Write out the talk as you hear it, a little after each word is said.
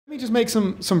Let me just make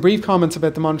some brief comments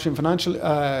about the monetary and financial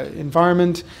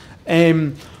environment.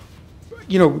 You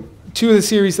know, two of the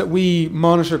series that we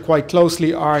monitor quite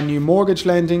closely are new mortgage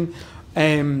lending,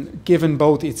 given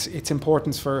both its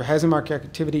importance for housing market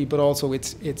activity, but also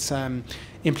its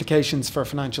implications for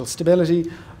financial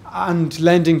stability, and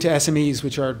lending to SMEs,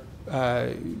 which are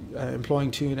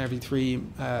employing 2 in every 3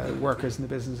 workers in the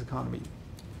business economy.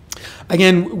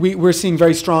 Again, we're seeing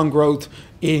very strong growth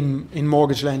in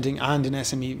mortgage lending and in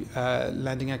SME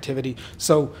lending activity.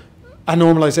 So a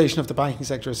normalisation of the banking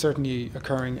sector is certainly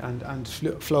occurring, and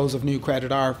flows of new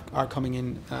credit are coming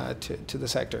in to the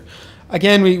sector.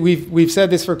 Again, we've said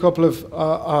this for a couple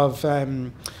of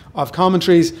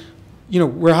commentaries. You know,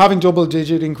 we're having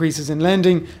double-digit increases in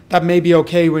lending. That may be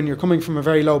okay when you're coming from a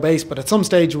very low base, but at some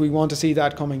stage we want to see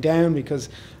that coming down, because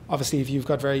obviously if you've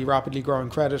got very rapidly growing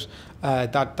credit,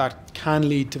 that can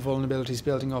lead to vulnerabilities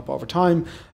building up over time.